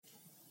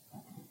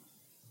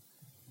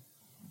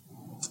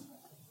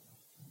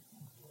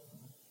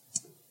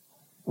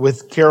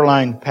With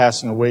Caroline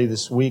passing away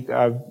this week,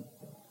 I've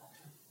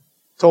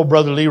told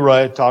Brother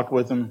Leroy, I talked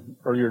with him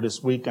earlier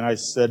this week, and I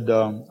said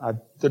I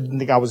didn't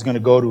think I was going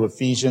to go to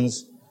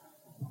Ephesians.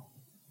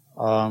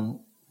 I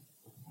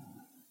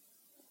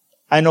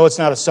know it's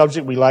not a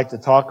subject we like to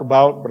talk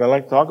about, but I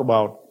like to talk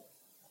about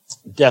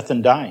death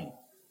and dying.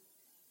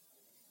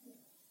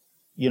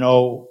 You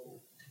know,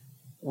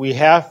 we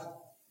have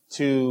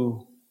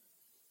to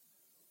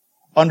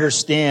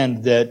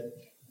understand that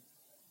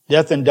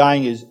death and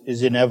dying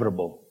is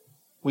inevitable.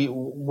 We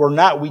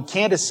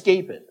can't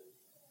escape it.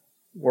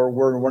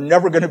 We're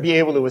never going to be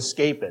able to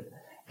escape it.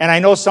 And I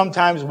know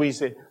sometimes we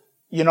say,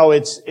 you know,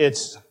 it's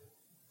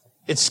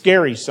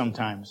scary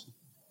sometimes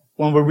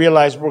when we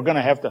realize we're going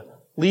to have to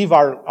leave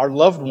our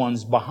loved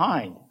ones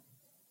behind.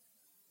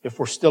 If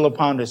we're still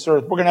upon this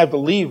earth, we're going to have to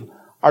leave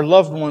our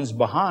loved ones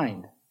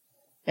behind.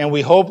 And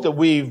we hope that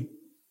we've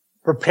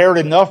prepared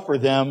enough for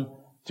them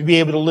to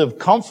be able to live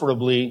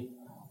comfortably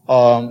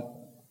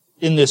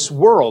in this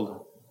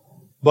world.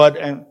 But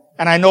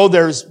and I know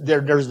there's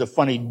the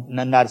funny,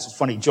 not a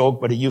funny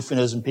joke, but a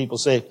euphemism. People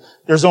say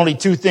there's only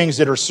two things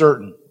that are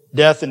certain: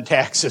 death and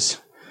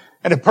taxes.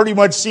 And it pretty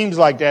much seems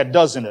like that,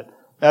 doesn't it?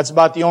 That's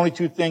about the only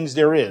two things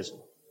there is.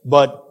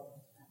 But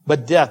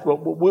death.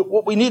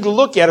 What we need to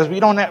look at is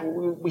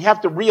we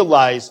have to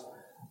realize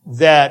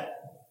that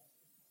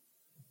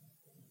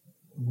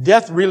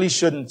death really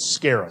shouldn't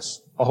scare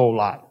us a whole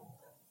lot.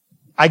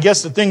 I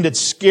guess the thing that's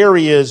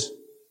scary is,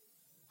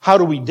 how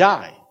do we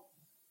die?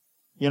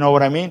 You know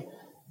what I mean?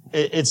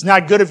 It's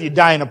not good if you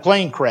die in a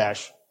plane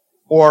crash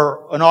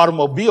or an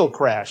automobile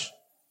crash.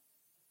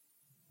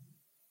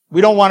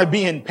 We don't want to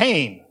be in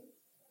pain.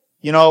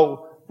 You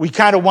know, we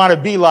kind of want to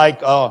be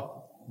like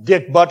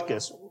Dick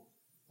Butkus,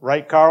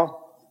 right,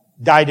 Carl?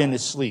 Died in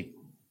his sleep.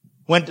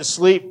 Went to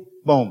sleep,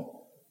 boom.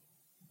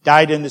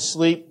 Died in his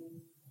sleep.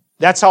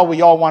 That's how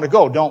we all want to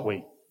go, don't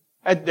we?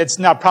 That's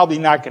probably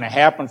not going to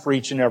happen for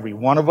each and every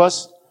one of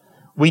us.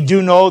 We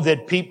do know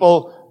that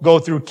people go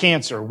through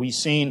cancer. We've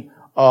seen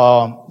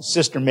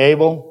Sister May,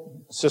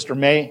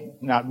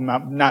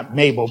 not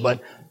Mabel,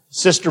 but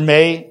Sister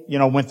May, you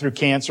know, went through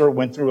cancer,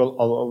 went through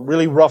a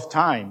really rough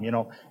time. You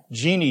know,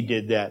 Jeannie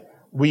did that.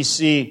 We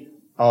see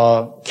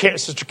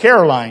Sister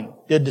Caroline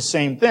did the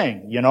same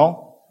thing, you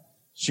know.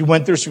 She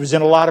was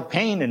in a lot of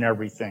pain and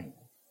everything.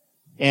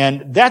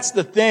 And that's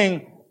the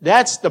thing.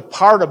 That's the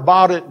part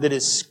about it that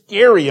is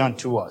scary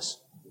unto us.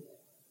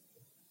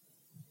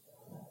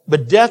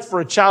 But death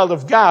for a child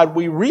of God,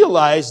 we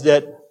realize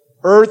that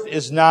earth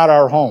is not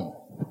our home.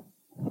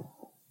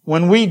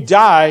 When we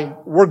die,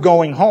 we're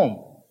going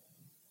home.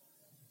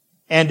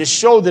 And to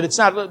show that it's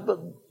not,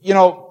 you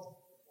know,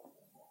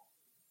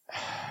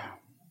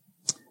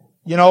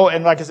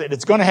 and like I said,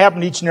 it's going to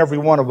happen to each and every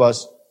one of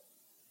us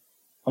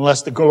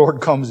unless the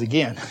Lord comes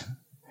again.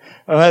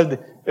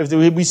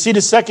 If we see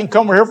the second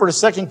coming, we're here for the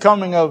second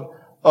coming of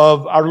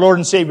our Lord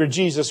and Savior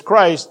Jesus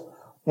Christ,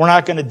 we're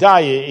not going to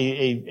die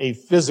a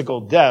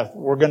physical death.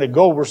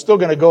 We're still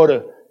going to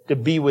go to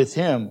be with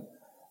Him.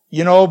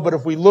 You know, but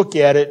if we look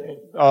at it,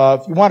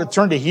 if you want to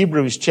turn to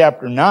Hebrews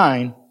chapter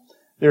 9,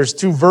 there's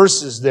two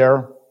verses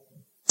there,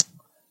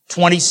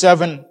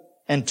 27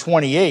 and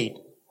 28.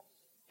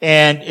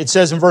 And it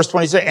says in verse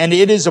 27, and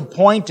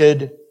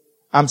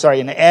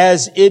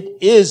as it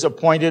is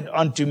appointed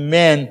unto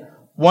men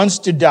once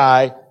to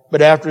die,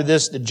 but after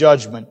this the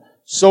judgment.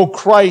 So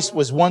Christ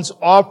was once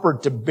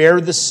offered to bear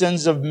the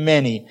sins of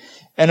many,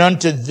 and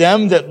unto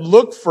them that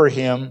look for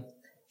Him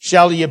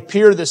shall He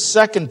appear the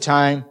second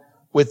time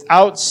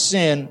without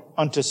sin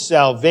unto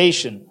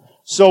salvation.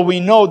 So we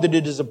know that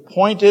it is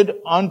appointed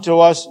unto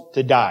us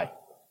to die.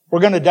 We're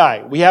going to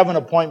die. We have an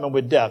appointment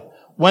with death.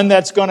 When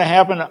that's going to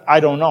happen, I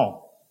don't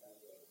know.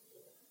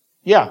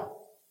 Yeah.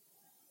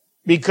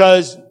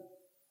 Because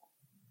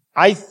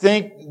I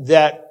think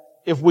that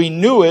if we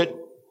knew it,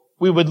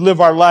 we would live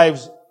our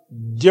lives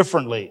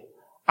differently.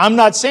 I'm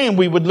not saying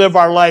we would live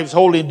our lives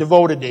wholly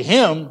devoted to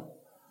Him.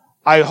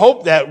 I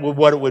hope that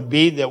what it would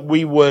be, that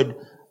we would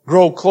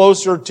grow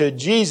closer to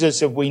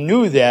Jesus if we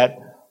knew that,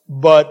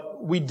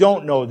 but we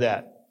don't know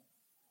that.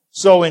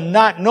 So in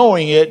not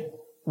knowing it,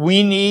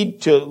 we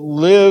need to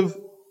live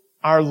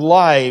our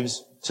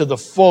lives to the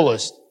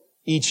fullest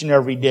each and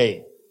every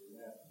day.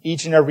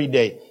 Each and every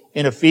day.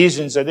 In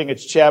Ephesians, I think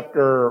it's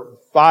chapter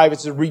 5, it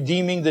says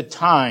redeeming the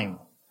time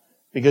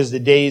because the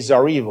days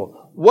are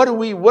evil. What do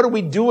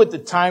we do with the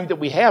time that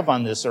we have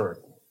on this earth?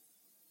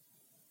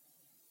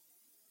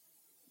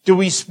 Do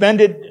we spend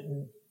it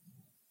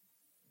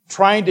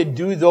trying to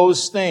do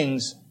those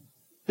things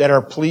that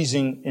are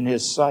pleasing in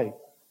His sight?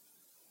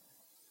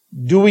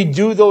 Do we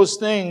do those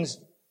things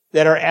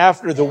that are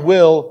after the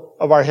will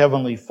of our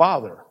Heavenly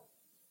Father?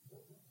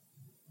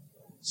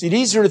 See,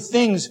 these are the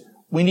things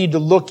we need to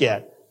look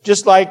at.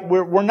 Just like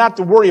we're not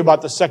to worry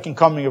about the second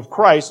coming of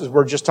Christ, as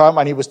we're just talking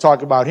about, He was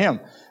talking about Him.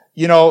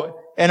 You know,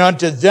 and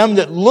unto them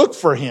that look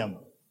for Him.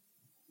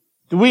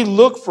 Do we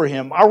look for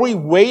Him? Are we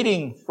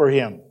waiting for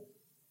Him?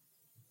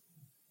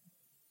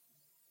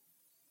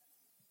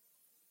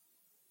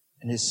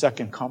 And His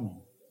second coming.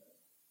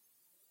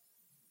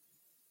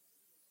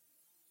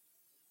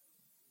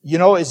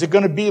 is it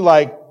going to be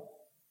like,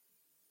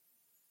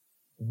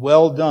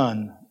 well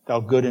done, thou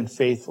good and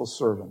faithful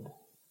servant?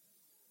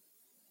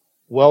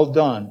 Well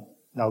done,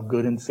 thou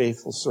good and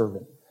faithful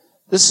servant.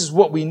 This is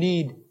what we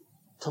need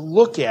to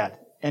look at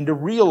and to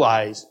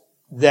realize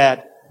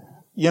that,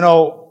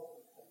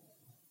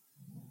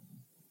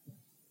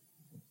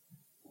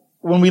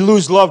 when we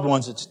lose loved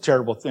ones, it's a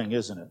terrible thing,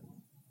 isn't it?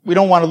 We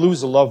don't want to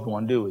lose a loved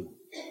one, do we?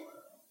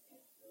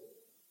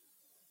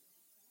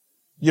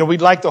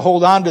 We'd like to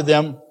hold on to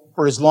them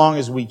for as long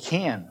as we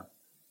can.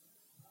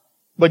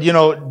 But,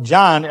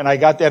 John, and I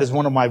got that as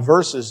one of my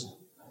verses,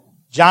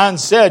 John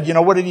said,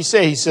 what did he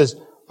say? He says,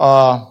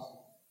 I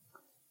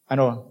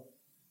am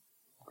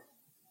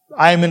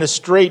in a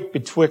strait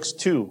betwixt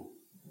two.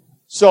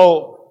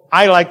 So,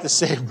 I like to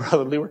say,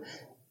 Brother Lewer,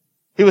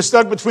 he was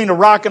stuck between a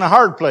rock and a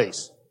hard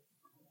place.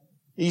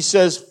 He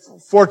says,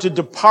 for to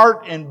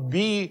depart and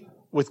be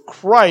with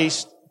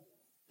Christ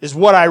is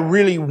what I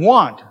really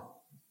want.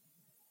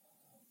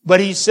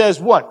 But he says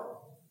what?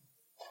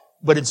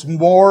 But it's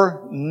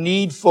more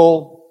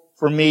needful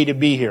for me to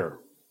be here.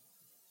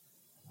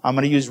 I'm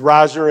going to use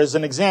Roger as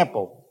an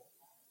example.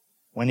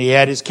 When he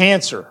had his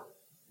cancer,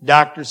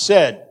 doctor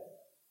said,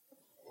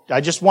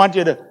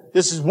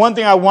 this is one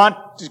thing I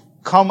want to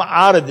come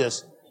out of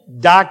this.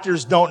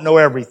 Doctors don't know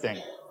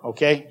everything,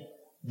 okay?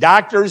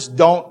 Doctors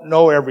don't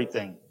know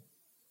everything.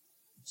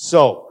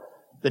 So,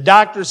 the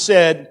doctor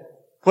said,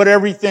 put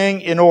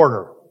everything in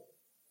order,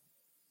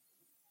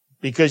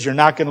 because you're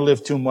not going to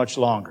live too much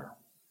longer.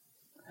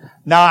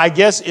 Now, I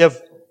guess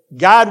if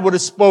God would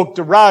have spoke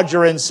to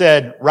Roger and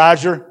said,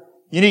 Roger,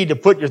 you need to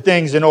put your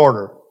things in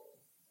order,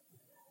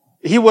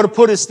 he would have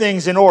put his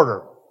things in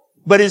order.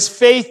 But his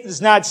faith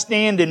does not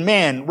stand in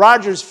man.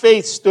 Roger's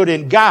faith stood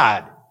in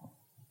God.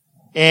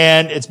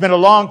 And it's been a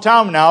long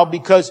time now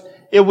because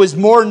it was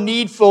more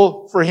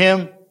needful for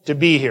him to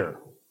be here.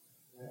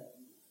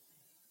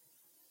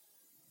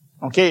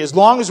 Okay, as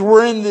long as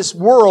we're in this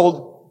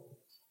world,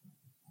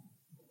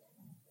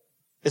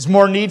 it's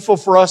more needful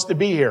for us to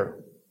be here.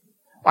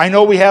 I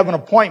know we have an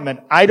appointment.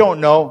 I don't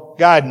know.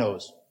 God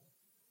knows.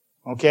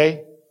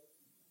 Okay?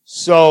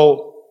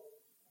 So,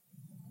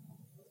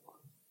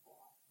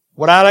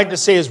 what I like to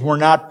say is we're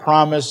not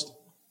promised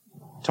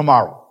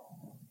tomorrow.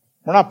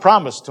 We're not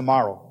promised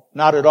tomorrow.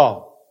 Not at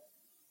all.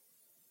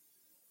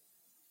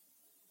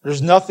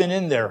 There's nothing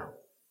in there,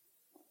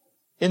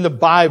 in the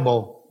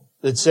Bible,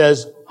 that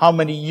says how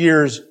many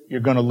years you're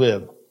going to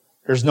live.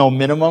 There's no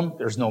minimum.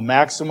 There's no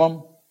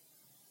maximum.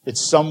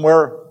 It's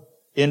somewhere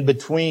in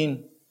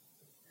between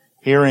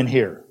here and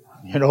here.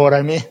 You know what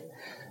I mean?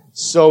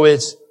 So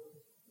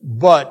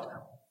but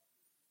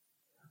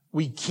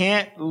we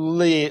can't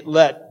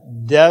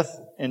let death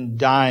and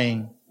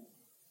dying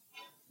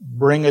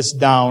bring us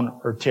down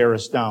or tear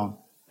us down,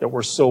 that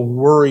we're so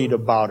worried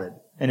about it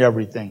and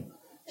everything.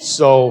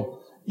 So,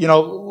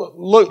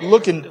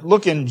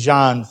 look in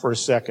John for a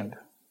second.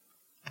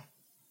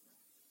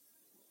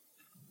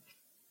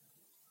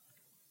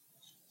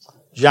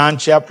 John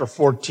chapter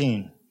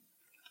 14.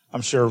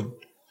 I'm sure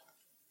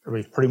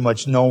we pretty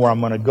much know where I'm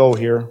going to go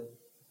here.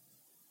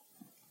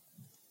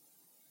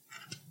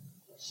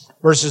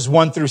 Verses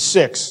 1 through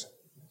 6.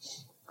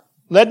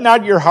 Let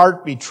not your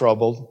heart be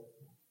troubled.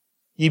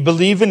 Ye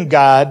believe in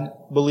God,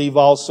 believe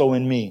also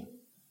in me.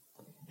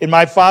 In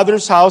my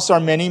Father's house are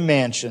many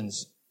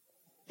mansions.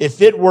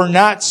 If it were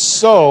not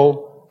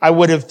so, I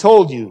would have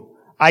told you.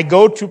 I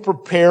go to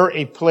prepare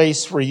a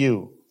place for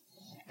you.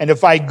 And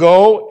if I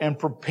go and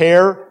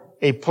prepare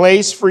a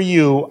place for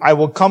you, I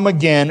will come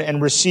again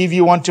and receive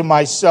you unto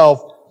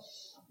myself.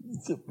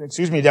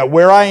 That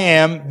where I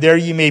am, there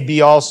ye may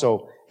be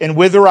also. And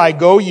whither I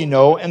go ye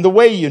know, and the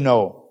way you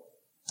know.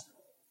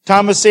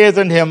 Thomas saith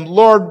unto him,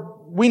 Lord,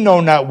 we know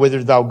not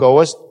whither thou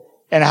goest,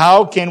 and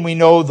how can we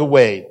know the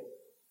way?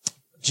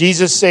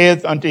 Jesus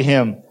saith unto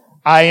him,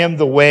 I am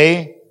the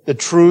way, the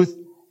truth,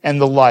 and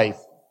the life.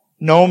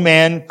 No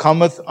man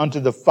cometh unto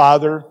the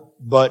Father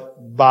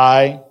but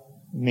by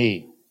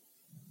me.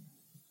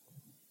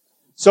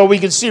 So we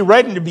can see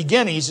right in the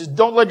beginning, he says,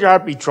 don't let your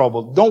heart be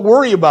troubled. Don't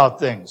worry about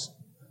things.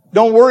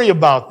 Don't worry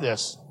about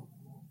this.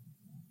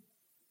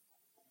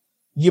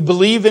 You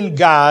believe in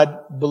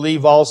God,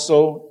 believe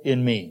also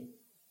in me.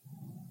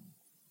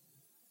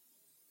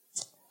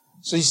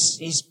 So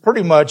he's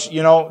pretty much,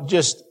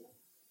 just,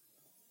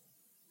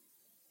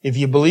 if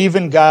you believe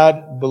in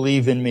God,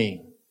 believe in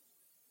me.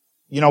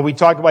 We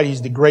talked about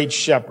he's the great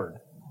shepherd.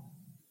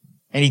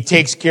 And he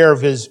takes care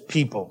of his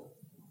people.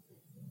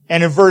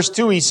 And in verse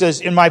 2 he says,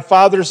 in my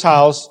Father's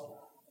house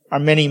are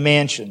many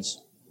mansions.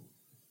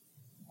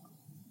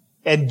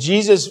 And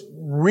Jesus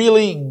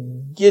really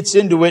gets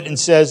into it and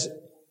says,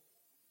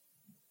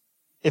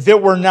 if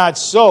it were not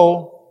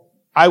so,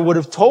 I would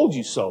have told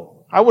you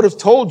so. I would have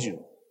told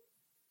you.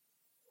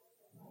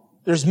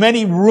 There's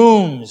many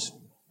rooms.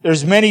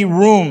 There's many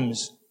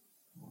rooms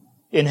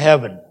in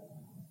heaven.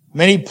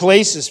 Many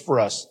places for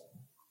us.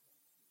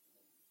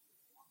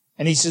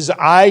 And he says,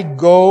 I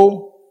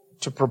go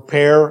to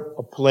prepare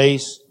a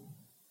place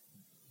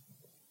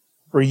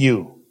for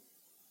you.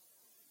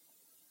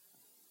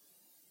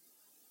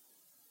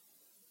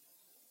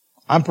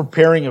 I'm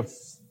preparing a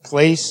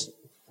place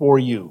for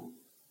you.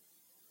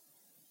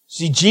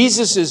 See,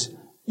 Jesus is,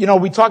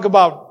 we talk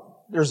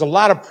about, there's a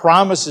lot of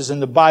promises in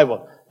the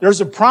Bible.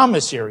 There's a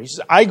promise here. He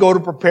says, I go to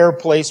prepare a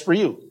place for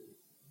you.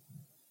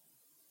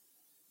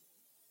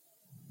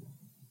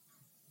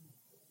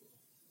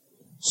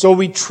 So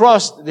we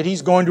trust that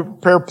He's going to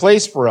prepare a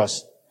place for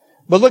us.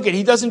 But look,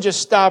 He doesn't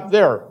just stop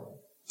there.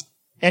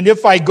 And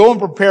if I go and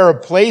prepare a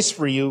place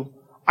for you,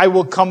 I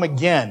will come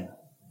again.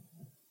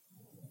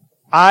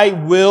 I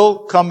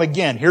will come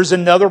again. Here's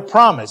another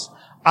promise.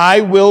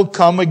 I will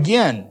come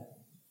again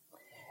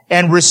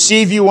and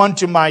receive you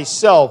unto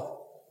myself,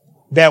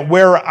 that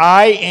where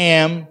I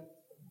am,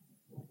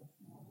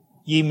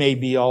 ye may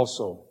be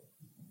also.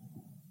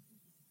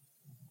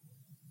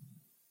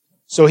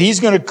 So He's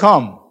going to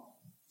come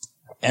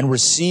and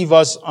receive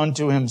us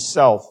unto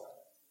Himself,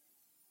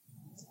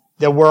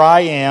 that where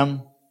I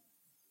am,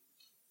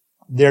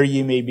 there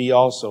ye may be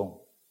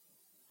also.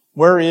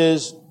 Where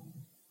is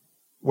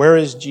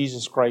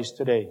Jesus Christ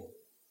today?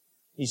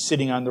 He's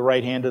sitting on the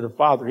right hand of the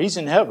Father. He's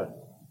in heaven,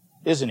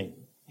 isn't He?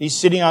 He's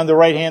sitting on the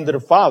right hand of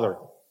the Father.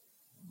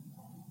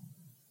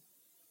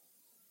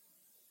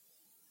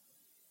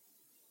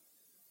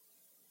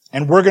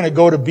 And we're going to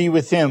go to be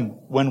with Him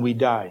when we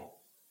die.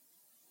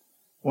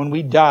 When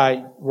we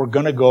die, we're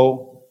going to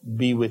go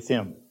be with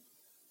Him.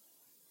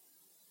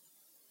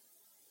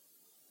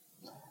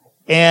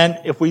 And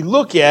if we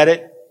look at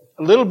it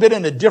a little bit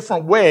in a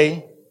different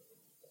way,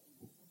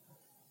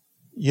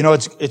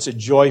 it's a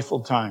joyful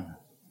time.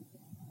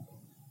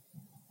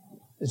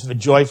 It's a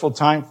joyful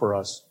time for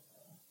us.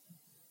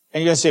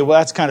 And you're going to say, well,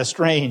 that's kind of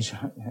strange.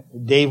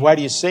 Dave, why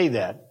do you say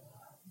that?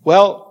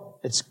 Well,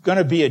 it's going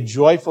to be a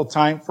joyful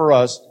time for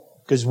us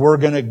because we're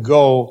going to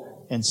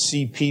go and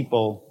see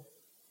people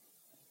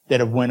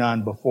that have went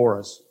on before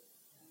us.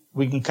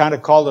 We can kind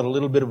of call it a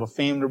little bit of a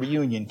family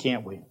reunion,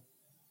 can't we?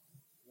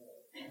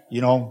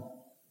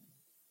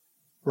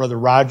 Brother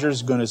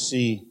Roger's going to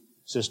see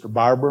Sister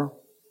Barbara.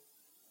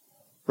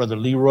 Brother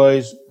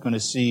Leroy's going to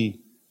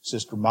see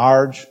Sister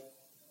Marge.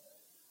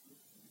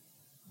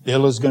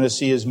 Bill is going to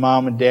see his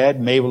mom and dad.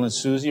 Mabel and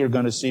Susie are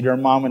going to see their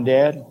mom and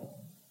dad.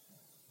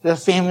 They're a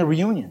family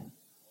reunion.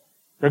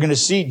 They're going to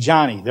see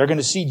Johnny. They're going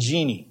to see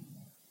Jeannie.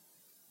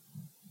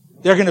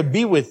 They're going to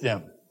be with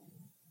them.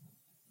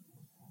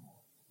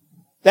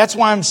 That's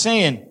why I'm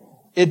saying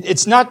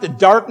it's not the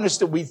darkness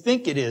that we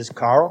think it is,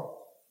 Carl.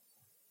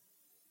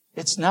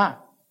 It's not.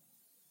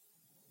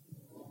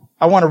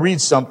 I want to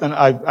read something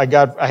I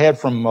had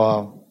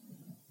from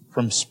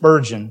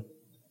Spurgeon,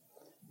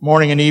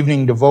 morning and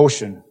evening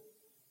devotion.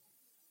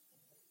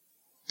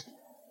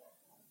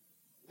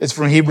 It's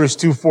from Hebrews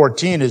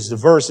 2:14 is the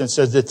verse, and it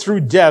says that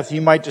through death He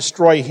might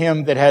destroy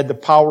him that had the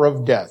power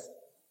of death.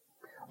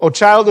 O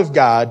child of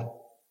God,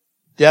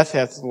 death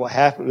hath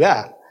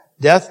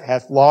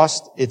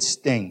lost its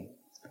sting,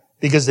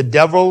 because the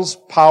devil's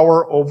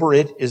power over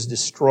it is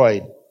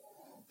destroyed.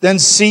 Then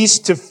cease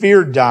to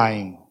fear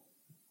dying.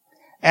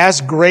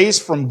 Ask grace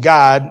from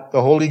God,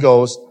 the Holy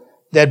Ghost,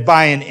 that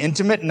by an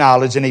intimate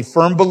knowledge and a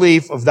firm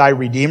belief of thy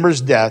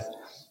Redeemer's death,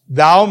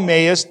 thou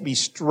mayest be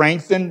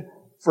strengthened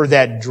for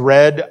that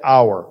dread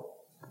hour.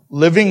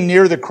 Living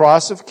near the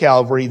cross of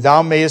Calvary,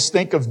 thou mayest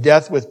think of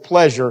death with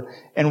pleasure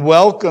and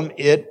welcome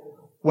it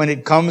when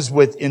it comes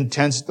with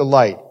intense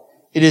delight.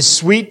 It is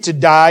sweet to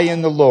die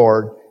in the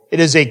Lord.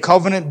 It is a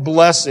covenant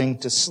blessing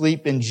to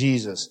sleep in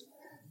Jesus.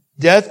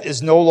 Death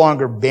is no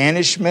longer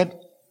banishment.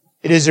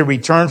 It is a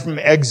return from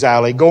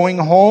exile, a going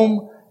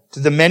home to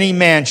the many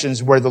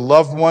mansions where the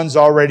loved ones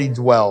already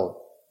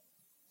dwell.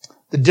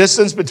 The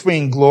distance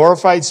between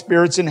glorified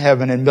spirits in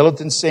heaven and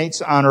militant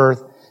saints on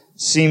earth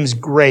seems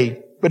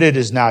great, but it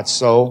is not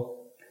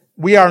so.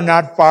 We are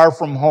not far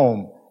from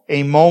home.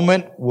 A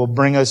moment will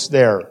bring us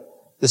there.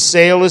 The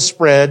sail is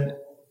spread.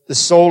 The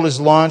soul is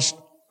launched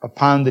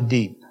upon the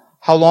deep.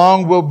 How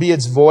long will be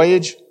its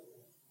voyage?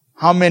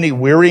 How many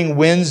wearying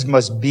winds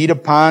must beat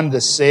upon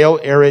the sail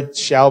ere it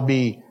shall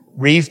be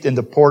reefed in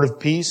the port of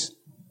peace?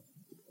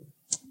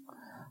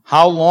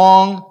 How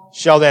long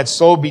shall that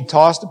soul be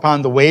tossed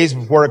upon the waves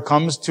before it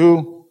comes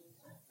to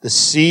the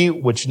sea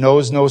which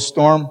knows no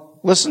storm?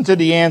 Listen to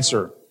the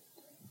answer.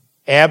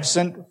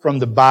 Absent from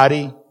the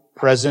body,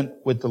 present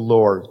with the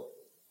Lord.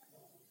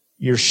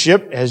 Your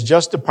ship has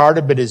just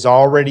departed, but is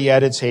already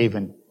at its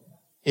haven.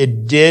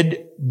 It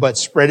did but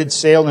spread its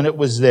sail, and it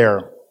was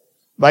there.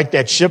 Like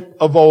that ship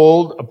of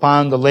old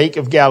upon the lake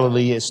of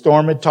Galilee, a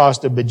storm had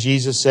tossed it, but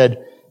Jesus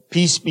said,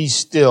 Peace be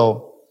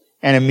still,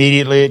 and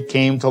immediately it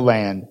came to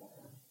land.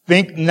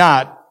 Think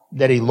not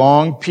that a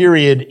long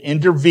period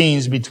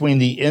intervenes between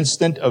the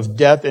instant of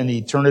death and the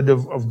eternity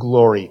of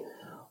glory.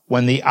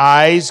 When the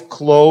eyes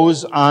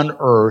close on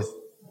earth,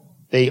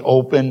 they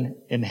open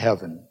in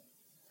heaven.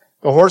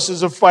 The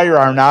horses of fire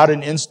are not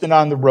an instant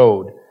on the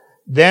road.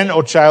 Then,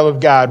 O child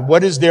of God,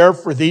 what is there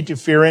for thee to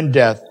fear in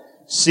death,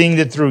 seeing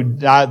that through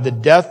the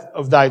death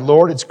of thy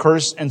Lord its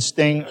curse and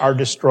sting are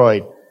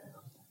destroyed?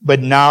 But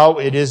now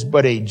it is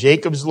but a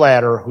Jacob's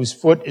ladder, whose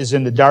foot is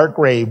in the dark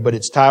grave, but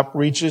its top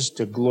reaches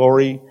to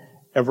glory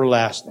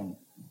everlasting.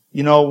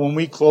 You know, when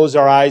we close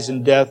our eyes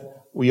in death,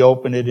 we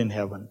open it in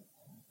heaven.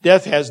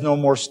 Death has no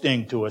more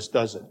sting to us,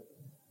 does it?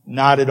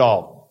 Not at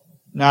all.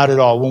 Not at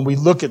all. When we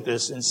look at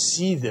this and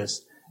see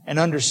this and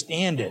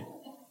understand it,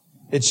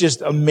 it's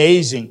just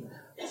amazing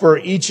for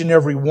each and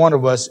every one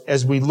of us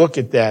as we look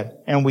at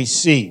that and we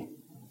see.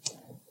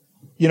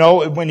 You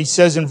know, when he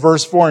says in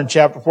verse 4 in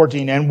chapter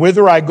 14, and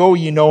whither I go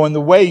you know, and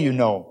the way you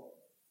know.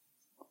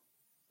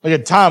 Look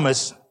at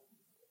Thomas.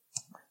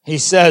 He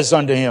says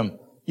unto him,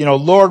 you know,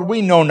 Lord,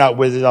 we know not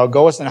whither thou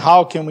goest, and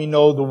how can we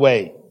know the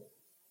way?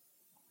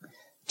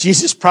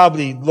 Jesus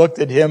probably looked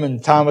at him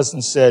and Thomas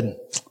and said,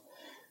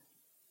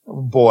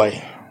 oh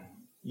boy,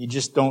 you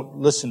just don't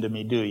listen to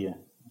me, do you?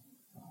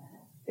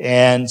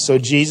 And so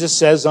Jesus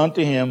says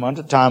unto him,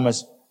 unto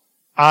Thomas,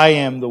 I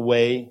am the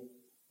way,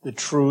 the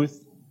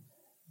truth,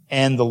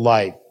 and the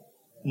life.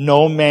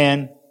 No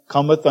man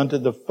cometh unto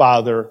the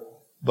Father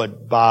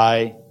but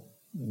by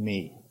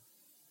me.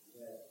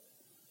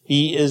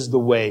 He is the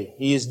way.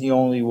 He is the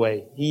only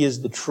way. He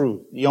is the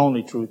truth, the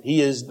only truth. He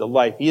is the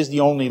life. He is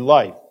the only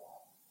life.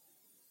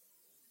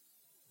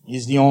 He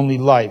is the only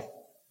life.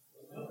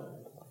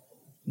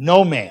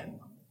 No man,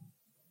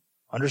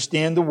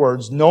 understand the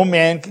words, no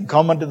man can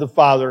come unto the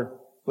Father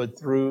but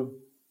through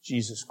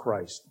Jesus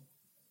Christ.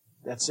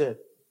 That's it.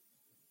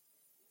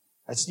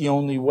 That's the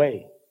only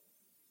way.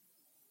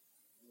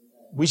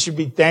 We should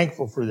be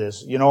thankful for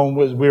this. You know,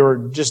 we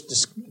were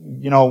just,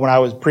 you know, when I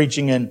was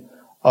preaching in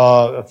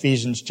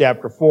Ephesians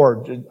chapter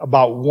 4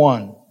 about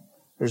one.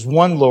 There's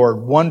one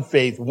Lord, one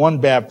faith, one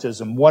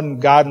baptism, one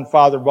God and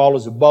Father of all,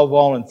 is above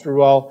all and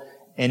through all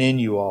and in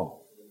you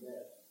all.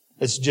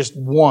 It's just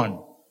one.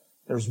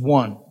 There's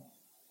one.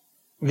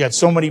 We got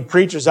so many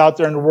preachers out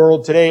there in the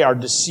world today are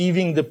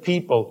deceiving the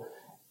people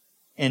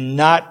and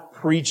not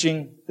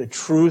preaching the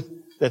truth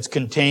that's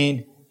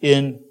contained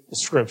in the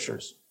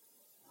Scriptures.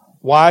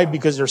 Why?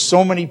 Because there's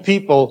so many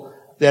people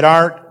that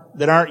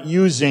aren't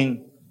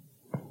using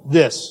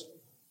this.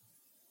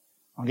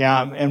 Okay,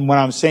 and when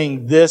I'm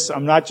saying this,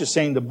 I'm not just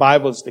saying the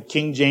Bible, it's the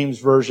King James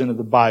Version of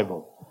the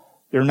Bible.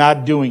 They're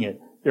not doing it.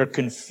 They're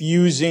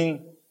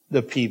confusing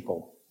the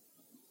people.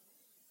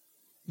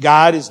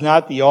 God is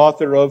not the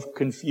author of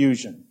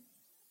confusion.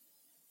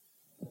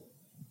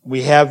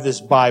 We have this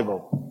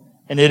Bible,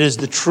 and it is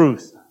the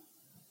truth.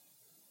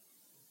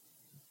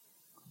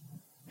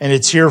 And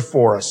it's here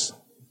for us,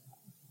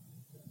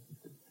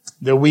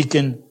 that we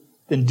can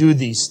then do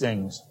these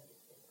things.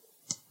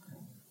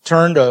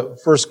 Turn to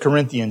 1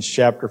 Corinthians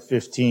chapter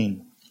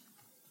 15.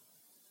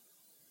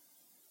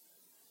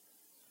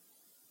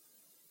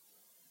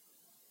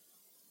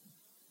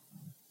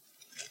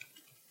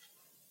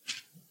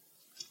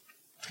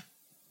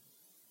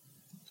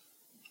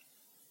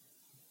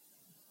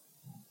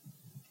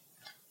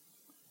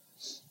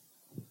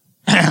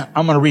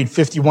 I'm going to read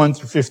 51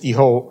 through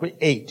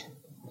 58.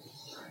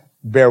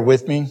 Bear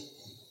with me.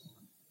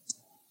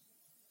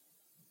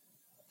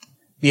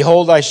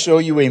 Behold, I show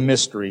you a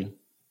mystery.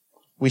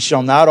 We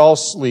shall not all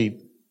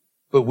sleep,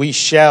 but we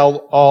shall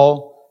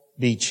all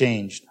be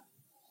changed.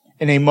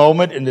 In a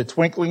moment, in the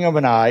twinkling of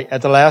an eye,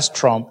 at the last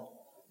trump,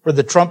 for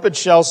the trumpet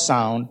shall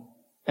sound,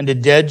 and the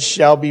dead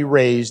shall be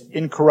raised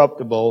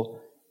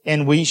incorruptible,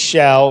 and we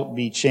shall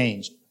be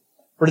changed.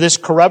 For this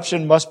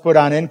corruption must put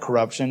on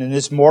incorruption, and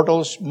this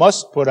mortal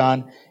must put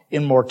on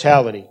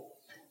immortality.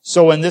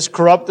 So when this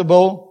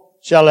corruptible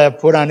shall have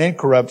put on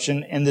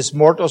incorruption, and this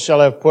mortal shall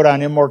have put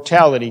on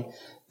immortality,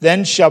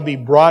 then shall be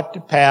brought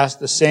to pass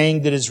the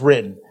saying that is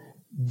written,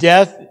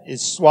 death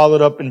is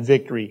swallowed up in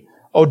victory.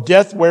 O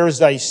death, where is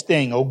thy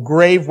sting? O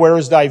grave, where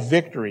is thy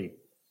victory?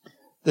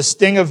 The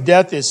sting of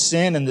death is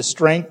sin, and the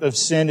strength of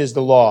sin is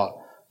the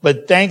law.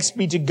 But thanks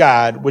be to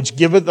God, which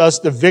giveth us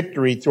the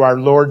victory through our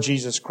Lord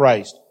Jesus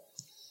Christ.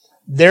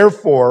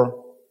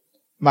 Therefore,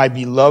 my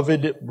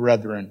beloved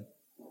brethren,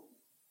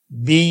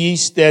 be ye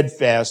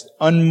steadfast,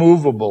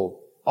 unmovable,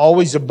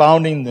 always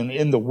abounding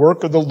in the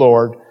work of the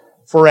Lord,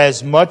 for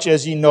as much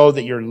as ye know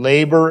that your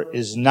labor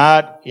is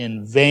not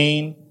in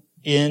vain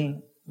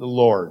in the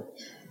Lord.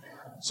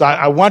 So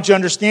I want you to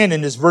understand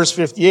in this verse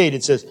 58,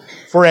 it says,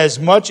 for as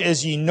much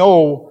as ye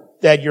know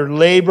that your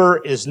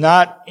labor is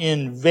not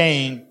in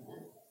vain,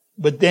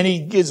 but then he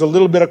gives a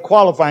little bit of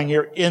qualifying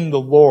here, in the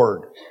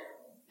Lord.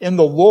 In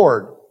the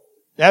Lord.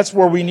 That's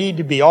where we need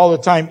to be all the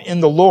time,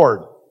 in the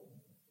Lord.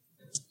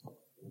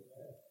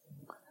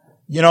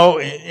 You know,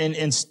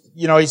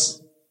 you know, he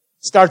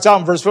starts out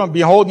in verse 1,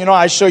 behold, you know,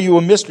 I show you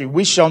a mystery.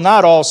 We shall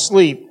not all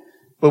sleep,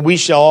 but we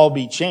shall all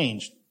be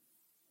changed.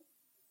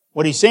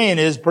 What he's saying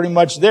is, pretty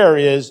much there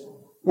is,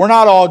 we're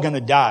not all going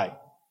to die,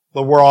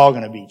 but we're all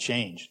going to be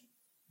changed.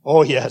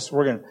 Oh yes,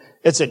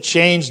 it's a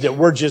change that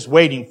we're just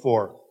waiting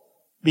for.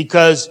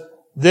 Because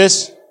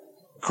this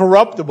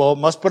corruptible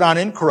must put on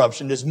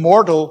incorruption. This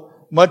mortal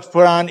must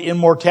put on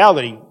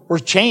immortality. We're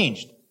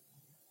changed.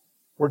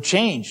 We're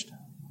changed.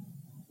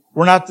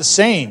 We're not the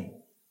same.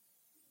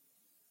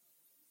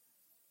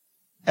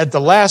 At the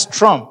last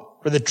trump,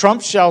 for the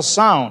trump shall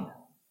sound.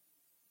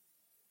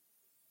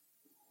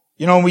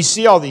 You know, and we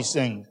see all these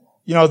things.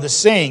 You know, the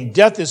saying,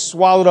 death is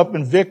swallowed up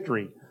in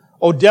victory.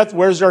 Oh, death,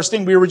 where's our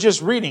sting? We were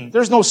just reading.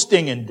 There's no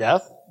sting in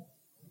death.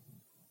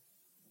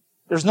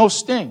 There's no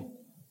sting.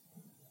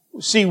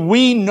 See,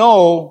 we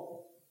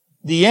know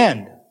the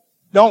end,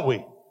 don't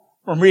we?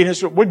 From reading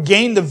this, we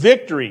gain the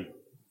victory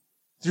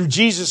through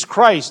Jesus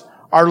Christ,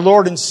 our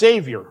Lord and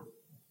Savior.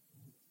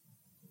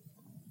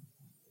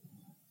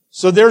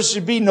 So there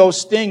should be no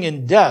sting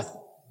in death.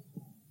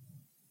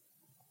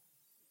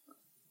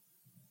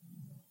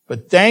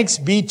 But thanks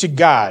be to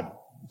God.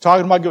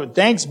 Talking about good.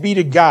 Thanks be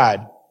to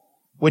God,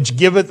 which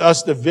giveth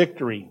us the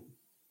victory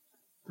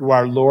through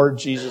our Lord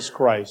Jesus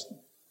Christ.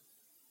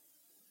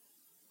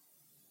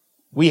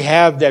 We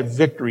have that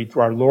victory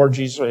through our Lord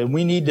Jesus, and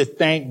we need to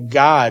thank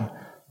God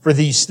for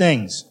these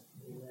things.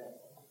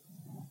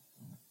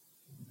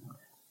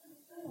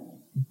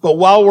 But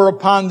while we're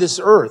upon this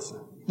earth,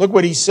 look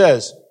what he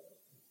says.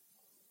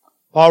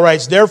 Paul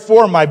writes,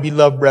 therefore, my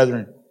beloved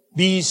brethren,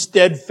 be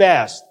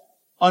steadfast,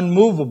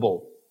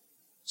 unmovable.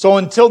 So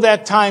until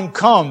that time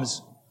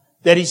comes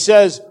that he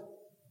says,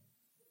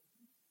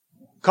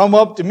 come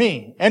up to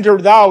me, enter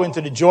thou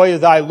into the joy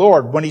of thy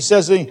Lord. When he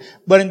says,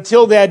 but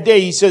until that day,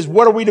 he says,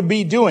 what are we to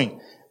be doing?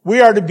 We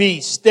are to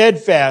be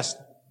steadfast,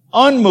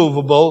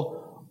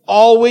 unmovable,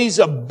 always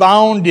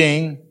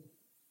abounding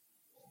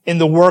in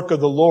the work of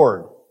the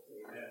Lord.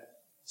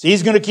 See,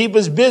 he's going to keep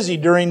us busy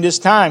during this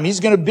time. He's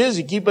going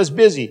to keep us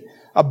busy,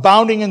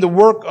 abounding in the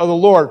work of the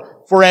Lord.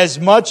 For as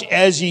much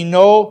as ye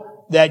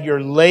know that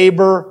your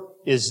labor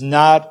is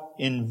not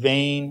in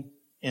vain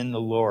in the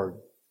Lord.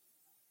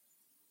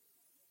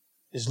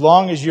 As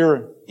long as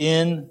you're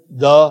in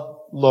the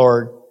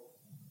Lord,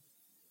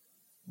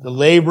 the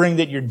laboring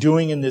that you're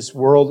doing in this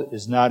world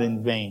is not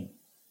in vain.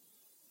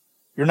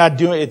 You're not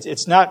doing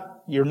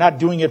you're not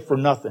doing it for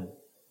nothing.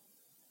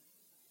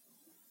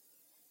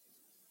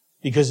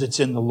 Because it's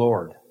in the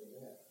Lord.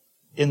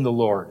 In the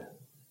Lord.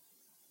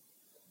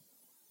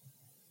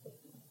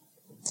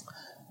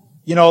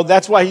 You know,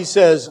 that's why he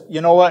says, you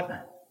know what?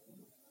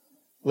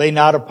 Lay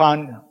not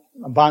upon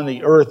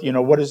the earth,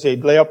 what does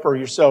it? Lay up for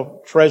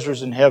yourself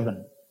treasures in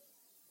heaven.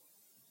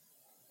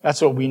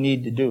 That's what we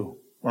need to do.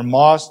 Where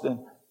moth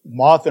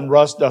and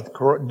rust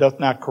doth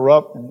not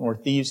corrupt, and where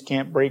thieves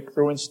can't break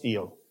through and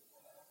steal.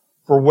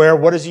 For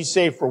what does he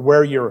say? For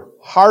where your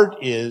heart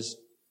is,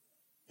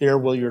 there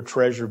will your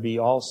treasure be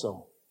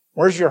also.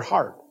 Where's your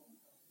heart?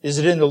 Is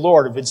it in the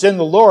Lord? If it's in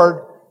the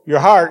Lord, your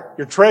heart,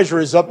 your treasure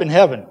is up in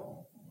heaven.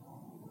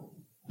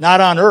 Not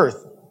on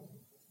earth.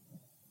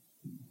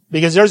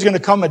 Because there's going to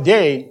come a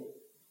day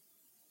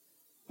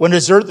when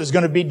this earth is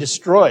going to be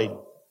destroyed.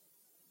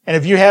 And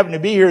if you happen to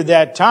be here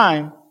that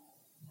time,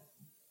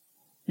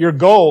 your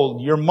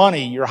gold, your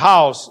money, your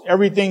house,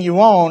 everything you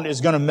own is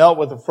going to melt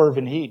with a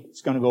fervent heat.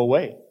 It's going to go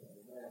away.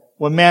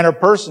 What manner of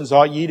persons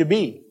ought ye to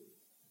be?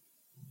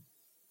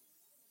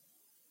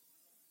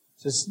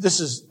 This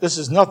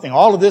is nothing.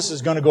 All of this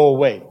is going to go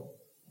away.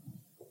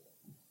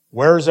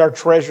 Where is our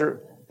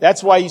treasure?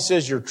 That's why he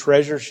says your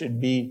treasure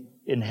should be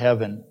in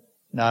heaven,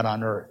 not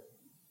on earth.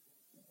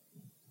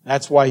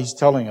 That's why he's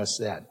telling us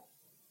that.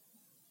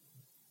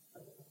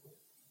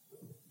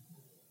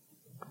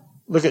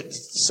 Look at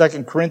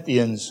 2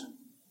 Corinthians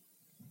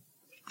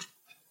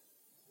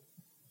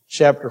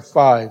chapter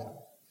 5.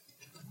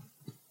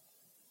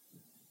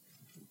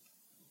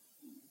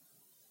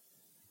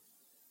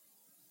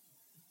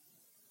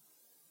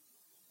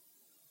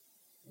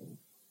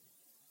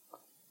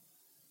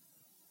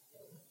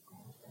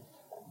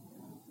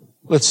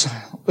 Let's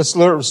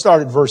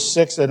start at verse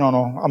 6. I don't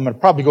know. I'm going to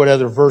probably go to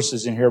other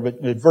verses in here,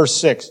 but at verse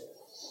 6.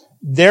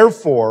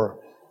 Therefore,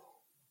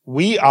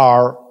 we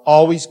are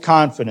always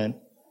confident,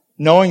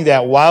 knowing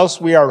that whilst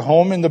we are at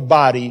home in the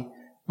body,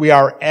 we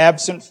are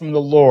absent from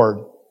the Lord.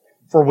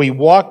 For we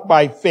walk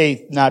by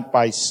faith, not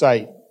by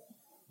sight.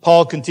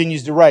 Paul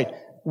continues to write,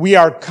 we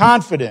are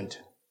confident.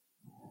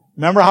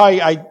 Remember how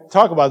I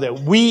talk about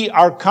that? We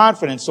are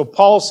confident. So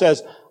Paul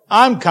says,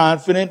 I'm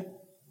confident,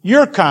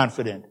 you're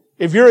confident.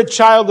 If you're a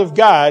child of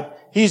God,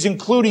 he's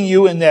including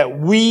you in that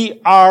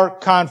we are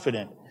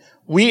confident.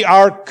 We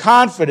are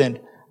confident,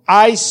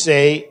 I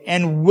say,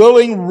 and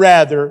willing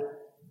rather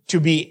to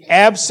be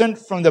absent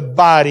from the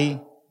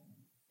body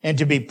and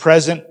to be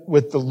present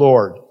with the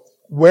Lord.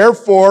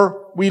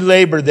 Wherefore we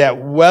labor that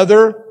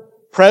whether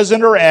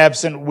present or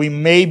absent, we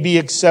may be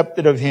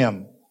accepted of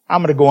him.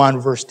 I'm going to go on to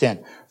verse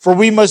 10. For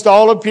we must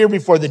all appear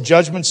before the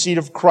judgment seat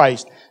of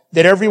Christ,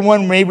 that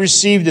everyone may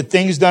receive the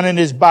things done in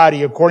his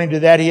body according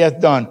to that he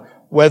hath done,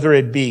 whether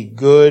it be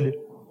good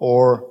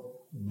or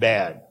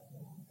bad.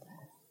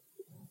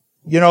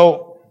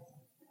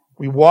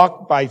 We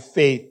walk by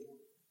faith,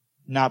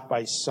 not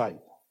by sight.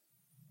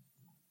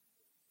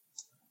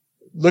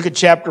 Look at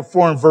chapter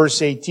 4 and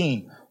verse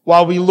 18.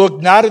 While we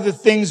look not at the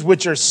things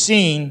which are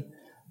seen,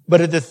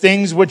 but at the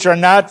things which are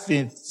not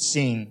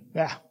seen.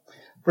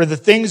 For the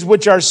things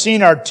which are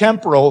seen are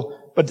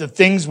temporal, but the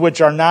things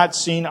which are not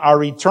seen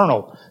are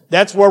eternal.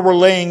 That's where we're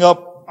laying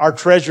up our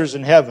treasures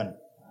in heaven.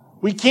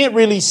 We can't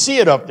really see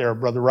it up there,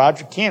 Brother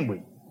Roger, can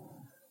we?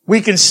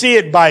 We can see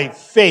it by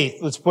faith,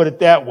 let's put it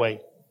that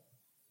way.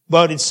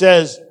 But it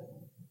says,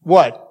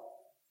 what?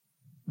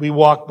 We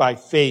walk by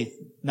faith,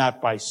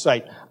 not by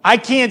sight. I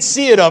can't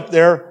see it up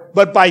there,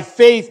 but by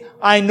faith,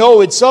 I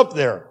know it's up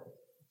there.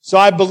 So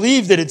I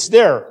believe that it's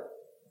there.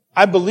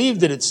 I believe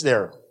that it's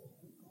there.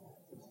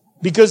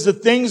 Because the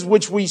things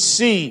which we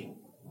see,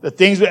 the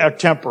things that are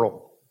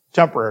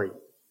temporary.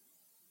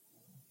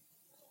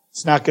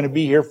 It's not going to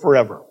be here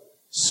forever.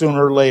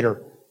 Sooner or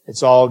later,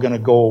 it's all going to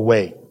go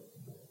away.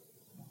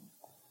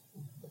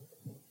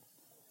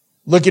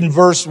 Look in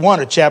verse 1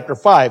 of chapter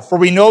 5. For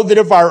we know that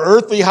if our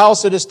earthly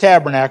house that is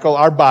tabernacle,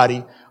 our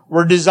body,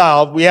 were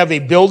dissolved, we have a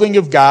building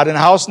of God, and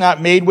a house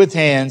not made with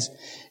hands,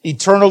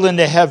 eternal in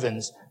the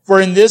heavens. For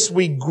in this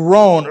we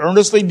groan,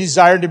 earnestly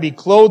desire to be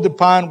clothed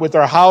upon with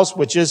our house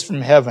which is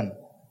from heaven.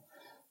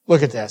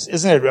 Look at this.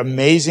 Isn't it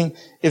amazing?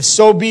 If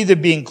so be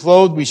that being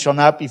clothed, we shall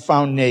not be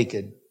found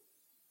naked.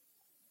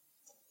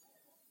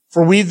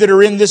 For we that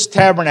are in this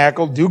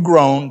tabernacle do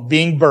groan,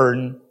 being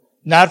burdened,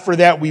 not for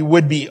that we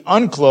would be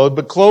unclothed,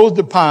 but clothed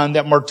upon,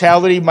 that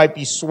mortality might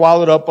be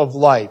swallowed up of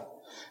life.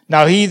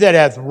 Now he that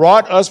hath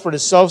wrought us for the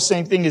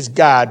selfsame thing is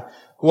God,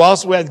 who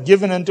also hath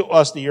given unto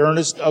us the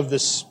earnest of the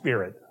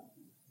Spirit.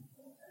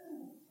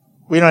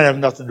 We don't have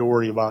nothing to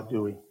worry about,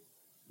 do we?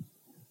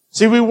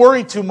 See, we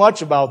worry too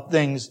much about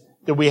things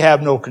that we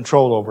have no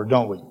control over,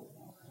 don't we?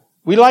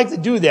 We like to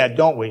do that,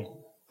 don't we?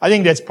 I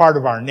think that's part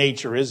of our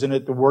nature, isn't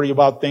it? To worry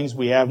about things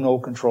we have no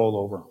control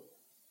over.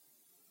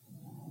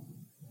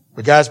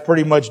 But guys,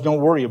 pretty much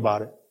don't worry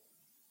about it.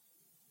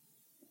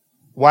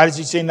 Why does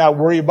he say not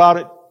worry about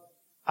it?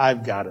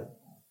 I've got it.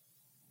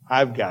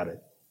 I've got it.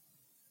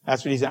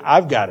 That's what he said.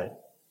 I've got it.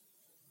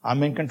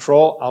 I'm in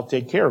control. I'll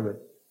take care of it.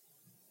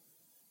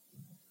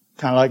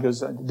 Kind of like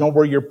this, don't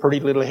worry your pretty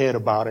little head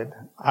about it.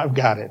 I've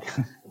got it.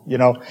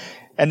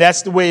 And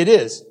that's the way it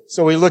is.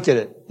 So we look at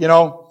it.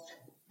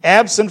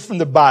 Absent from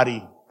the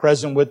body,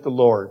 present with the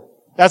Lord.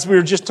 That's what we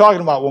were just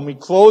talking about. When we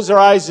close our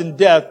eyes in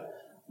death,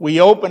 we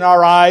open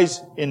our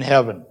eyes in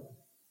heaven.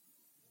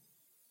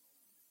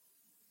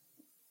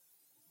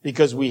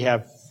 Because we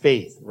have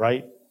faith,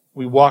 right?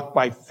 We walk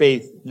by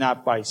faith,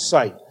 not by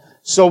sight.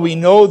 So we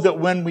know that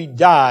when we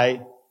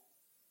die,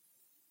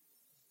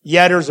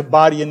 there's a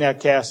body in that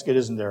casket,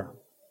 isn't there?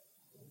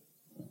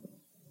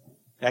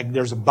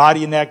 There's a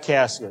body in that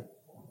casket.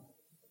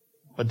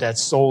 But that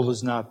soul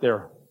is not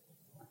there.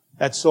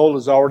 That soul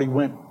has already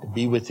went to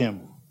be with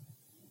Him.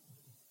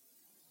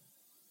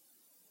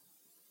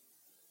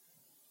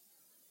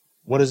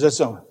 What is this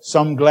song?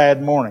 Some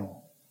glad morning.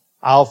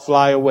 I'll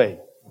fly away.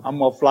 I'm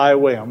going to fly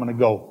away. I'm going to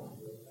go.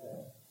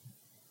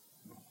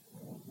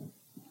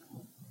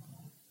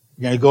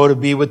 You're going to go to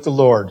be with the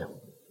Lord.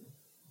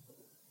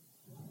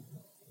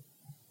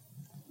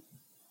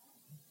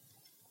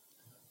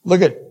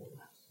 Look at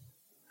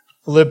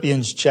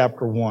Philippians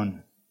chapter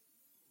 1.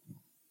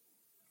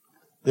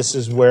 This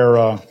is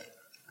where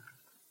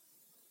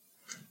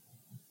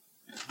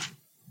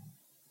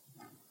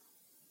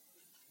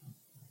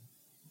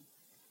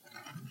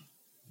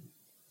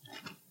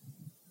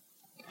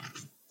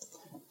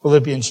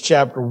Philippians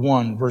chapter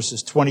 1,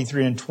 verses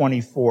 23 and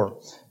 24.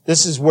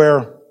 This is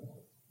where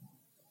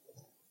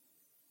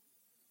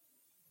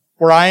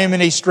I am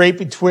in a strait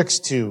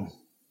betwixt two,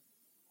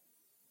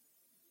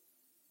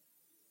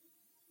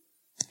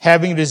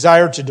 having a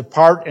desire to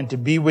depart and to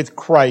be with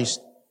Christ,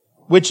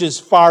 which is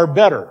far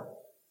better.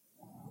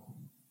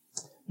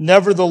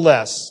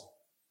 Nevertheless,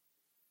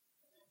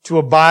 to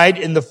abide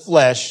in the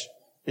flesh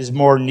is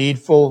more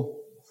needful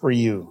for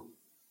you.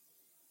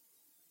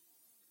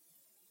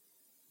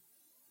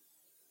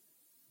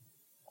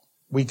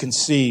 We can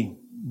see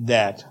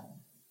that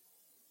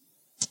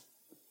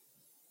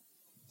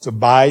to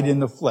abide in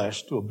the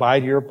flesh, to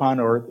abide here upon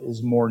earth,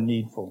 is more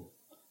needful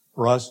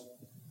for us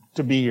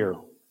to be here.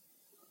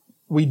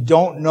 We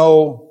don't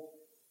know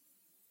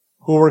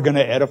who we're going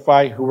to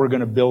edify, who we're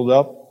going to build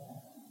up.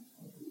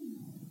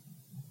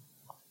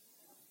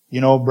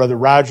 Brother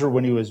Roger,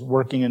 when he was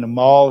working in the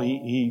mall,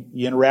 he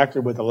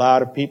interacted with a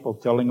lot of people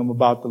telling them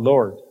about the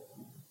Lord.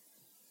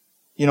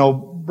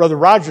 Brother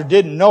Roger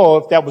didn't know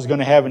if that was going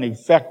to have an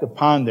effect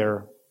upon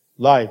their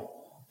life.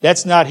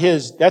 That's not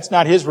his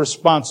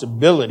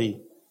responsibility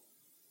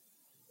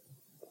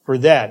for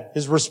that.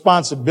 His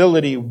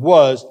responsibility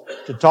was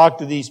to talk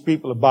to these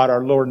people about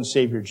our Lord and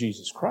Savior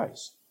Jesus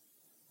Christ.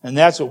 And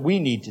that's what we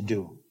need to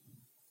do.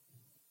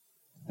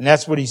 And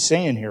that's what he's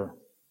saying here.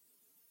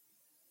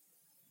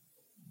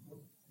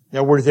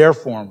 That we're there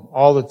for him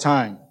all the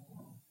time.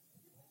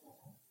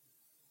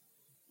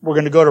 We're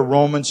going to go to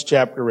Romans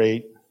chapter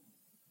 8.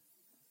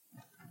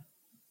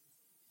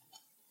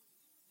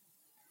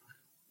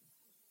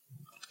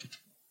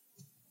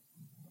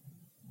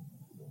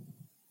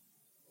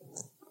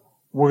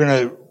 We're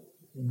going to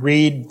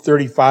read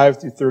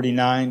 35 through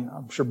 39.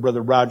 I'm sure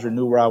Brother Roger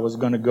knew where I was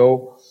going to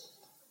go.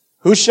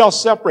 Who shall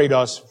separate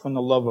us from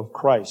the love of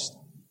Christ?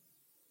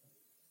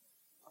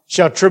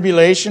 Shall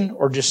tribulation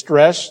or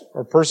distress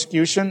or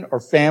persecution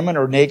or famine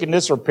or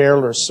nakedness or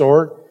peril or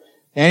sword,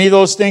 any of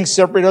those things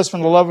separate us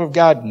from the love of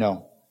God?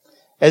 No.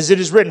 As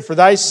it is written, for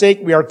thy sake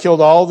we are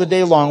killed all the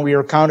day long. We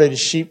are counted as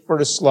sheep for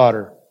the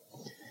slaughter.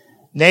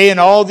 Nay, in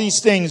all these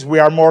things we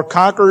are more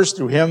conquerors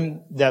through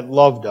him that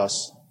loved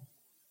us.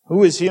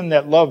 Who is him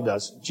that loved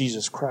us?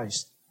 Jesus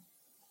Christ.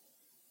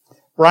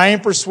 For I am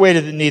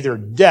persuaded that neither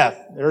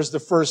death, there's the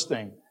first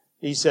thing.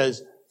 He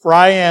says, for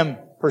I am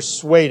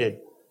persuaded.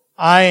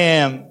 I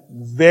am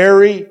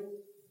very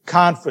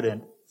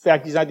confident. In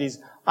fact,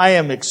 I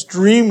am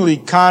extremely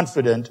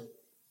confident,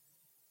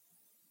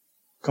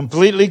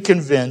 completely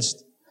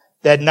convinced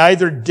that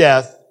neither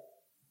death,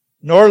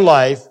 nor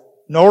life,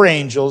 nor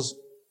angels,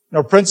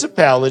 nor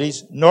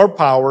principalities, nor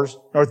powers,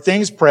 nor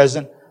things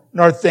present,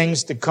 nor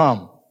things to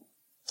come,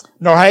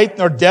 nor height,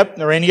 nor depth,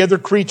 nor any other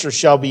creature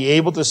shall be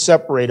able to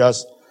separate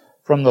us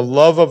from the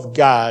love of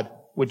God,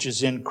 which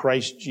is in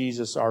Christ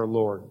Jesus our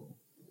Lord.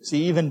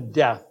 See, even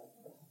death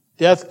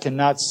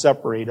cannot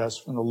separate us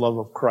from the love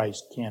of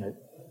Christ, can it?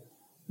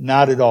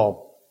 Not at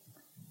all.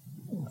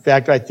 In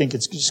fact, I think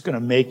it's just going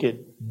to make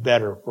it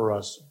better for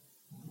us.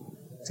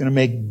 It's going to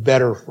make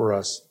better for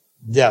us,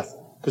 death,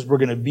 because we're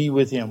going to be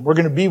with him. We're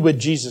going to be with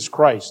Jesus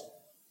Christ.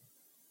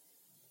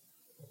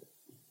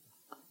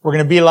 We're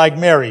going to be like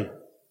Mary.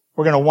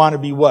 We're going to want to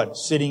be what?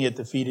 Sitting at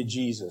the feet of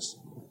Jesus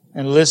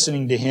and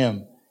listening to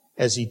him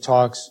as he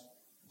talks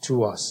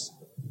to us.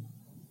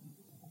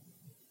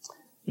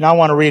 Now I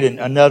want to read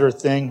another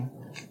thing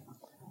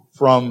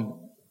from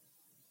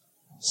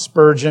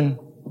Spurgeon.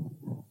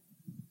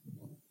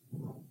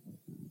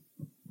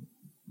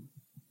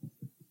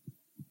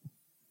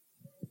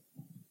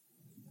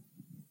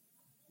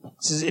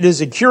 It says, it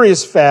is a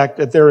curious fact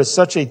that there is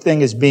such a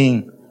thing as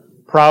being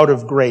proud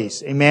of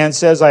grace. A man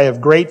says, I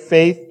have great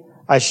faith,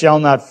 I shall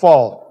not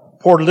fall.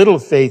 Poor little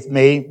faith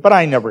may, but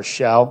I never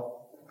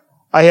shall.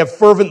 I have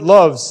fervent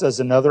love, says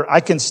another. I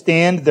can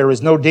stand, there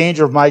is no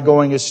danger of my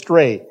going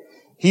astray.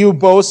 He who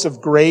boasts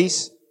of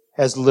grace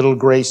has little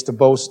grace to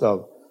boast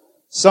of.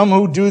 Some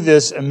who do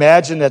this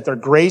imagine that their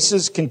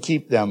graces can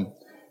keep them,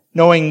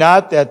 knowing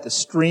not that the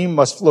stream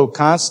must flow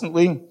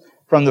constantly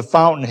from the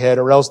fountainhead,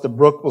 or else the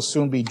brook will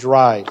soon be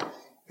dry.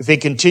 If a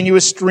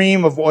continuous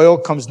stream of oil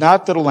comes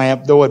not to the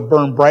lamp, though it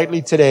burn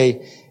brightly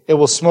today, it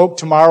will smoke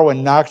tomorrow,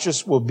 and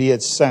noxious will be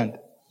its scent.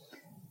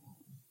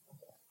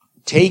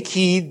 Take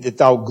heed that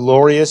thou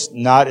gloriest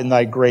not in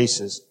thy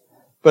graces,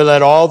 but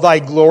let all thy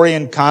glory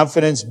and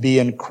confidence be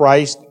in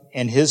Christ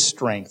and his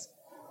strength.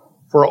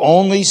 For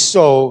only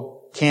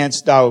so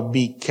canst thou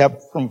be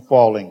kept from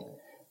falling.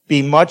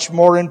 Be much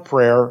more in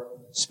prayer,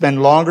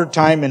 spend longer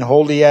time in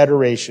holy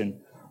adoration,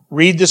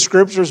 read the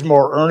scriptures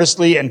more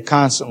earnestly and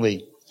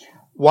constantly.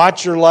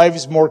 Watch your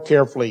lives more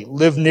carefully.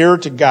 Live nearer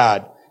to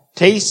God.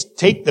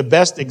 Take the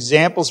best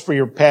examples for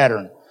your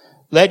pattern.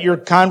 Let your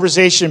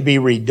conversation be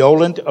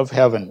redolent of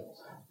heaven.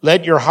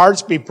 Let your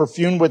hearts be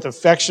perfumed with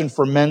affection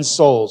for men's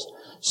souls.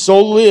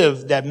 So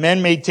live that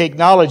men may take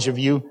knowledge of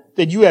you,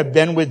 that you have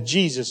been with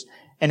Jesus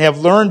and have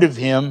learned of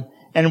him.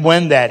 And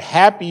when that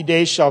happy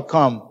day shall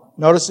come,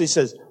 notice he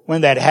says,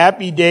 when that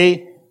happy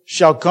day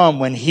shall come,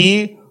 when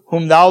he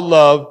whom thou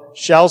love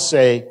shall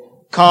say,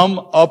 come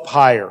up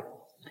higher.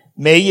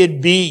 May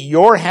it be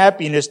your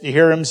happiness to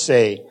hear him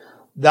say,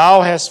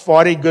 thou hast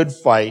fought a good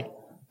fight,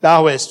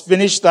 thou hast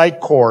finished thy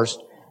course,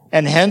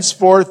 and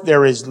henceforth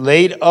there is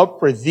laid up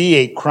for thee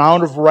a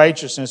crown of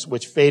righteousness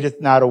which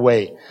fadeth not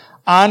away.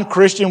 On,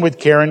 Christian, with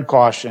care and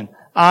caution.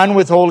 On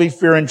with holy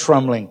fear and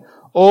trembling.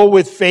 Oh,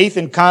 with faith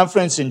and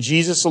confidence in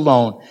Jesus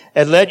alone.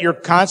 And let your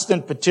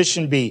constant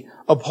petition be,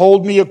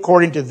 uphold me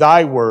according to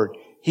thy word.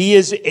 He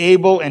is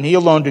able and he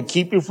alone to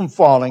keep you from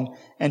falling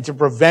and to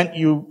present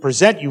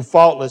you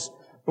faultless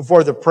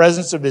before the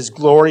presence of his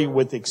glory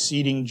with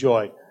exceeding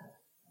joy.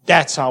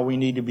 That's how we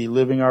need to be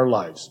living our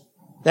lives.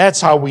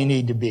 That's how we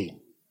need to be.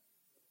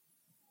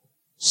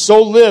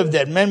 So live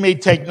that men may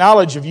take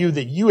knowledge of you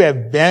that you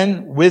have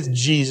been with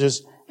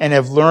Jesus and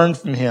have learned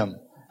from him.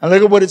 And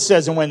look at what it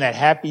says, and when that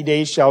happy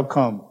day shall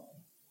come.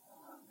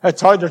 They're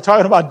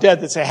talking about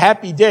death. It's a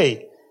happy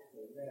day.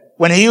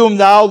 When he whom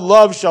thou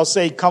love shall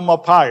say, come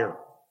up higher.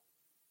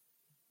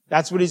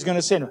 That's what he's going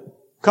to say.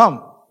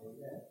 Come.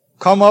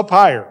 Come up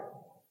higher.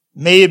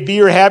 May it be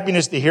your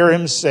happiness to hear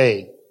him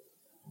say,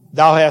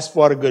 thou hast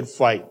fought a good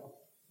fight.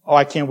 Oh,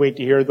 I can't wait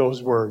to hear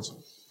those words.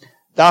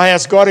 Thou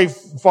hast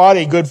fought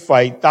a good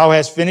fight. Thou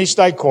hast finished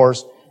thy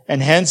course,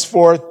 and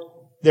henceforth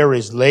there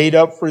is laid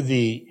up for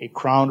thee a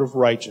crown of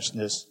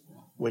righteousness,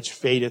 which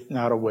fadeth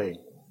not away.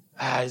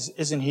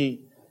 Isn't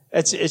he?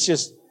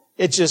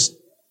 It just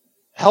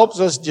helps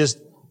us just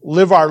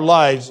live our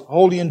lives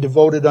holy and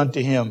devoted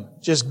unto him,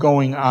 just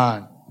going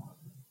on.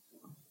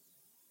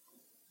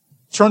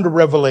 Turn to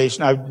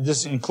Revelation.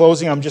 In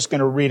closing, I'm just going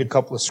to read a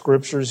couple of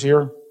scriptures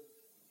here.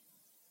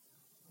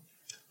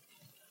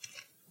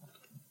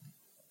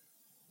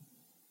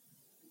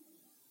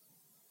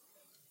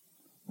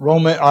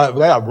 Romans.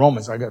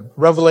 I got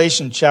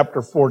Revelation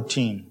chapter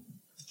 14.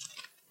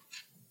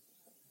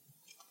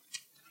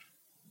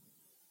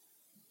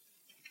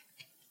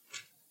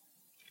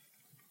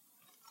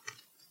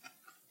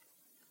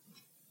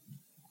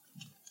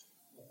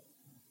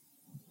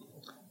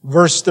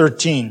 Verse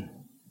 13.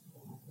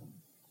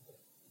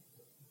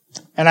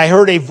 And I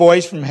heard a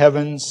voice from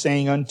heaven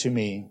saying unto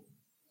me,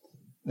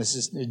 This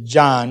is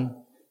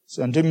John,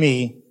 so unto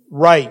me,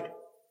 write,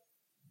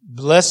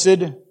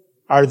 blessed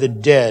are the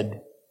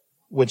dead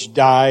which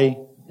die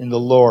in the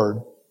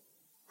Lord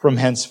from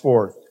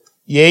henceforth.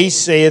 Yea,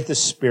 saith the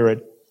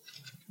Spirit,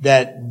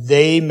 that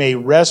they may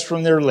rest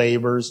from their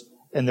labors,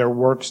 and their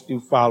works do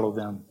follow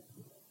them.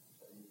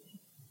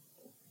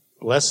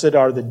 Blessed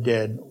are the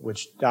dead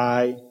which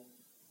die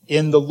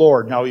in the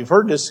Lord. Now, we've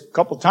heard this a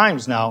couple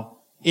times now.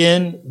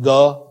 In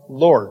the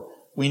Lord.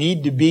 We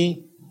need to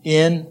be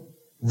in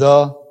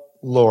the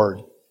Lord.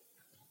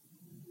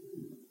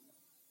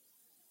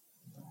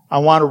 I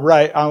want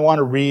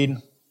to read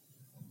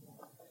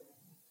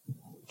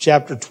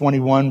chapter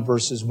 21,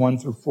 verses 1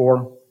 through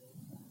 4.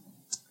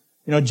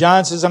 You know,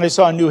 John says, and I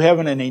saw a new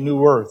heaven and a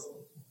new earth.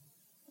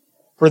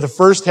 For the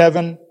first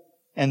heaven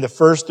and the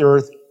first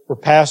earth were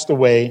passed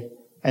away,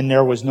 and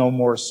there was no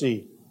more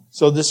sea.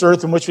 So this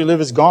earth in which we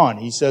live is gone.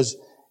 He says,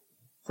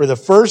 for the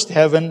first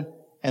heaven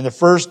and the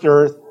first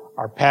earth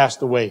are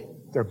passed away.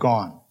 They're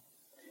gone.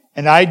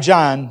 And I,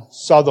 John,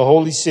 saw the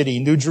holy city,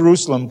 New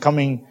Jerusalem,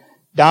 coming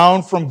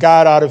down from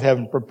God out of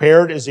heaven,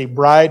 prepared as a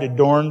bride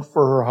adorned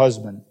for her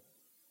husband.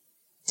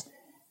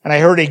 And I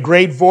heard a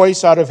great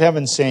voice out of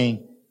heaven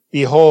saying,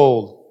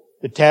 behold,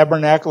 the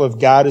tabernacle of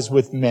God is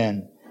with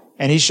men,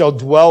 and he shall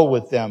dwell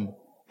with them,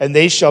 and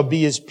they shall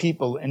be his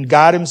people, and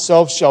God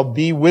himself shall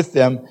be with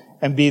them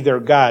and be their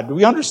God. Do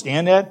we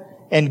understand that?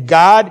 And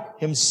God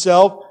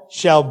himself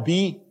shall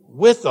be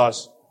with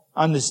us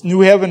on this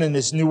new heaven and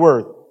this new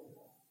earth.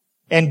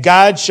 And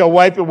God shall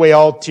wipe away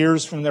all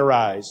tears from their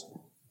eyes.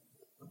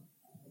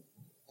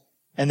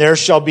 And there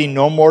shall be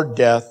no more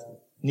death,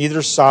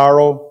 neither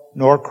sorrow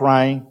nor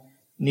crying,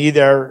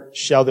 neither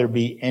shall there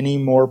be any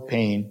more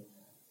pain,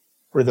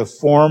 for the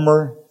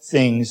former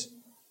things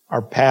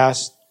are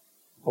passed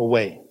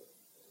away.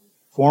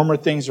 Former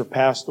things are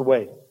passed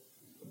away.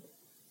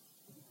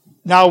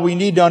 Now we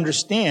need to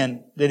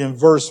understand that in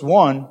verse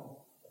 1,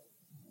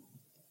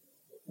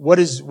 what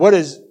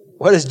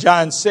does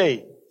John say?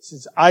 He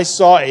says, I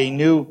saw a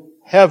new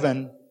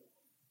heaven,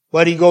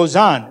 but he goes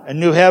on, a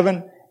new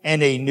heaven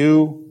and a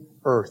new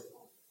earth.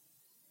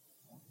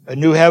 A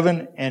new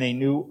heaven and a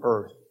new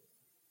earth.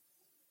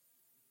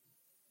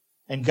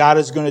 And God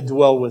is going to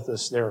dwell with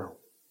us there.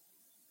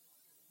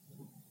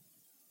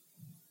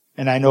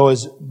 And I know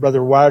as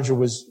Brother Roger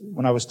was,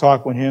 when I was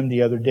talking with him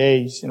the other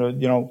day, you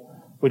know,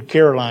 with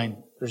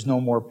Caroline, there's no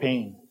more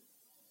pain.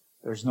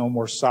 There's no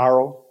more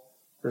sorrow.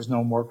 There's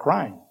no more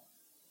crying.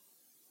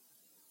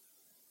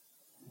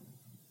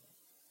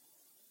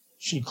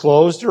 She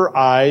closed her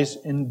eyes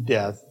in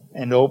death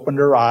and opened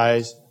her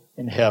eyes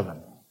in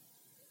heaven.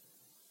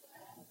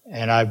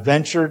 And I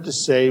venture to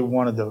say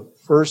one of the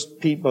first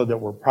people that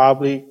were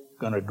probably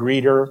going to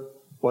greet her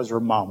was her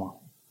mama.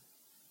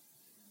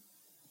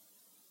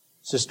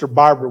 Sister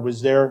Barbara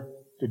was there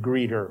to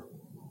greet her.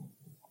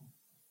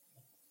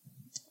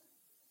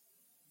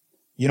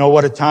 You know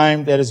what a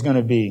time that is going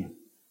to be.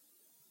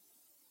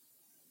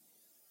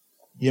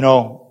 You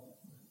know,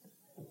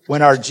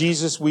 when our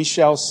Jesus we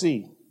shall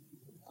see,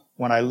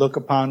 when I look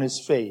upon his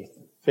face,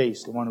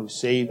 the one who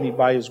saved me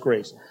by his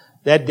grace,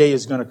 that day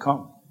is going to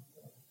come.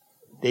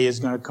 Day is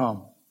going to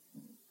come.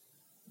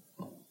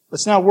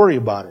 Let's not worry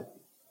about it.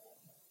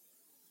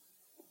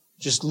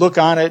 Just look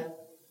on it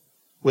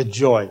with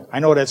joy. I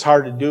know that's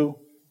hard to do.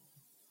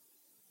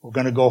 We're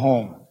going to go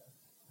home.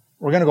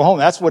 We're going to go home.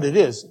 That's what it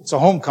is. It's a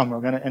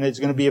homecoming. And it's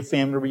going to be a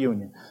family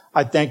reunion.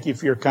 I thank you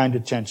for your kind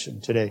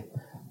attention today.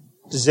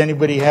 Does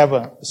anybody have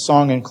a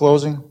song in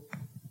closing?